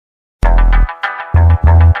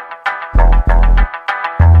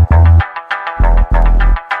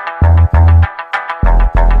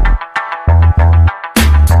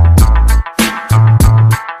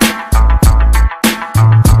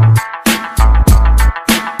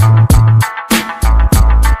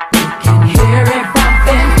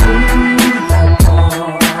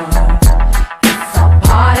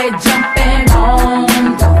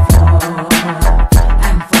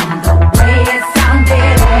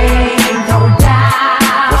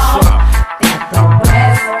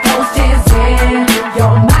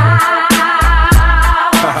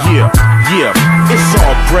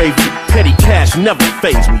never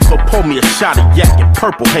faze me. So pour me a shot of yak and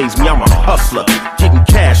purple haze me. I'm a hustler, getting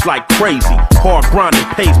cash like crazy. Hard grinding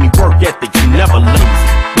pays me, work ethic, you never lazy.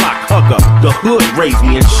 Block hugger, the hood raised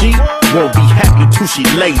me, and she won't be happy till she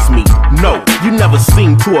lays me. No, you never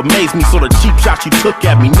seem to amaze me, so the cheap shot you took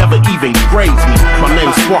at me never even grazed me. My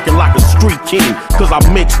name's sparking like a street king, cause I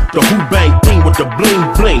mix the who bang thing with the bling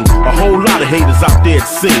bling. A whole lot of haters out there it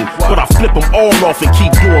seem, but I flip them all off and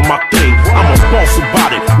keep doing my thing. I'm a boss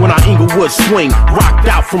about it when I Inglewood swing, rocked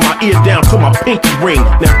out from my ear down to my pinky ring.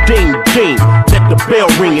 Now ding ding, let the bell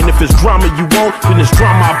ring, and if it's drama you want, then it's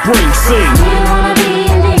drama I bring. Sing. You don't wanna be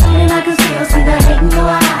in need, and I can still see the hate in your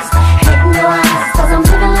eyes, hate in your eyes. Cause I'm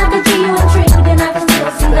living like a G, you intrigued, and I can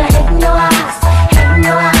still see the hate in your eyes, hate in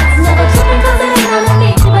your eyes. Never tripping cause it ain't on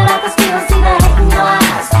me, but I can still see the hate in your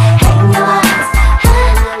eyes, hate in your eyes.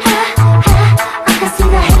 I can see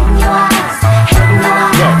the hate in your eyes, hate in your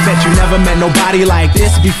eyes. Yo, bet you never met nobody like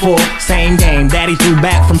this before. Same game, daddy threw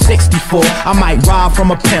back from 64. I might rob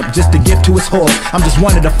from a pimp just to give to his horse. I'm just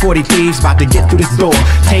one of the 40 thieves about to get through this door.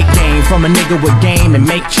 Take game from a nigga with game and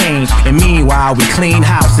make change. And meanwhile we clean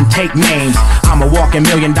house and take names. I'm a walking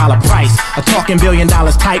 $1 million price, a talking $1 billion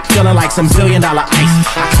type, feeling like some $1 billion ice.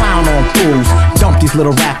 I clown on fools, dump these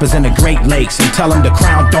little rappers in the Great Lakes and tell them the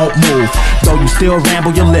crown don't move. Though you still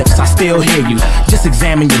ramble your lips, I still hear you. Just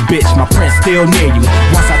examine your bitch, my print's still near you.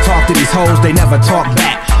 Once I talk to these hoes, they never talk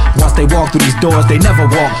back. Once they walk through these doors, they never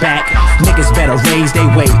walk back. Niggas better raise they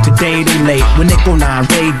weight, today they late. When Nickel 9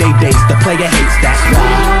 raid they dates, the player hates, that's why. You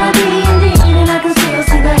don't wanna be in need, and I can still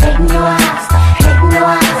see the hate in your eyes, hate in your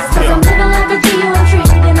eyes. Cause I'm living like a G, you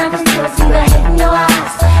intrigued, and I can still see the hate in your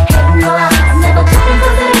eyes, hate in your eyes. Never tripping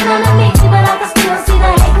cause it ain't on me, but I can still see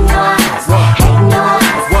the hate in your eyes, hate in your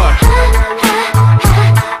eyes.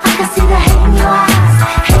 I can see the hate in your eyes,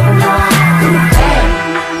 hate in your eyes.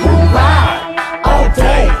 Who ride all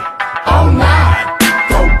day, all night,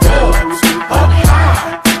 go dubs, up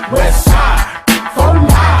high, Westside, for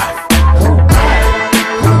life. Who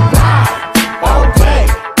ride all day,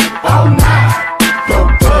 all night, go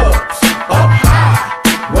dubs, up high,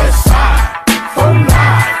 Westside, for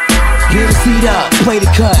life. Get a seat up, play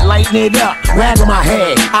the cut, lighten it up, rag on my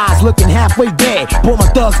head, eyes looking halfway dead. Pull my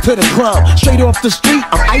thugs to the club, straight off the street.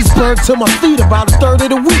 I'm iceberg to my feet, about a third of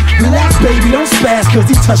the week. Relax, baby, don't spaz, cause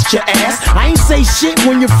he touched your ass. I ain't say shit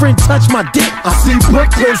when your friend touched my dick. I see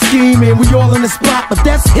Brooklyn scheming, we all in the spot, but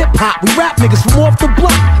that's hip-hop. We rap niggas from off the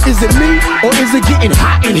block. Is it me, or is it getting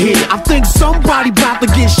hot in here? I think somebody about to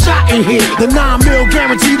get shot in here. The 9 mil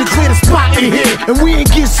guaranteed to clear the spot in here. And we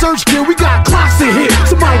ain't get search kill, we got clocks in here.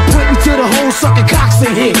 Somebody point me to the whole sucking cocks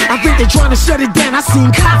in here. I think they trying to shut it down, I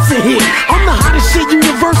seen cops in here. I'm the hottest shit,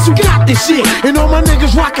 universal got this shit. And all my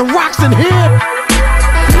niggas rockin' rocks in here.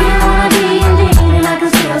 You don't wanna be in need, and I can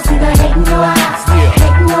still see the hate in your eyes,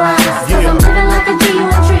 hate in your eyes. Cause I'm living like a G, you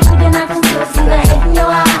intrigued, and I can still see the hate in your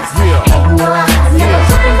eyes, hate in your eyes. Never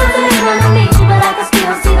tripping cause it ain't on me, but I can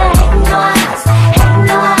still see the hate in your eyes, hate in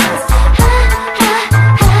your eyes.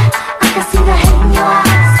 I can see the hate in your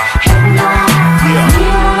eyes, hate in your eyes. You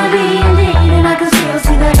don't wanna be in need, and I can still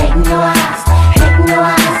see the hate in your eyes, hate in your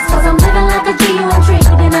eyes. Cause I'm living like a G, you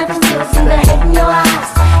intrigued, and I can still see the hate in your eyes,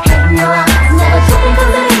 hate in your eyes. Never tripping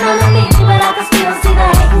cause it ain't on me, but I can still see the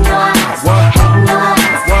hate in your eyes, hate in your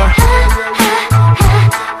eyes.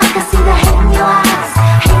 I can see the hate in your eyes,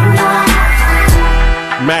 hate in your eyes.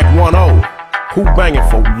 Mack 1-0, who banging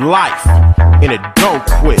for life, and it don't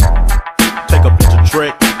quit. Take a picture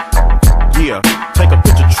trick, yeah. Take a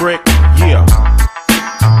picture trick, yeah.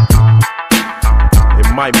 It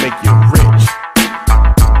might make you rich.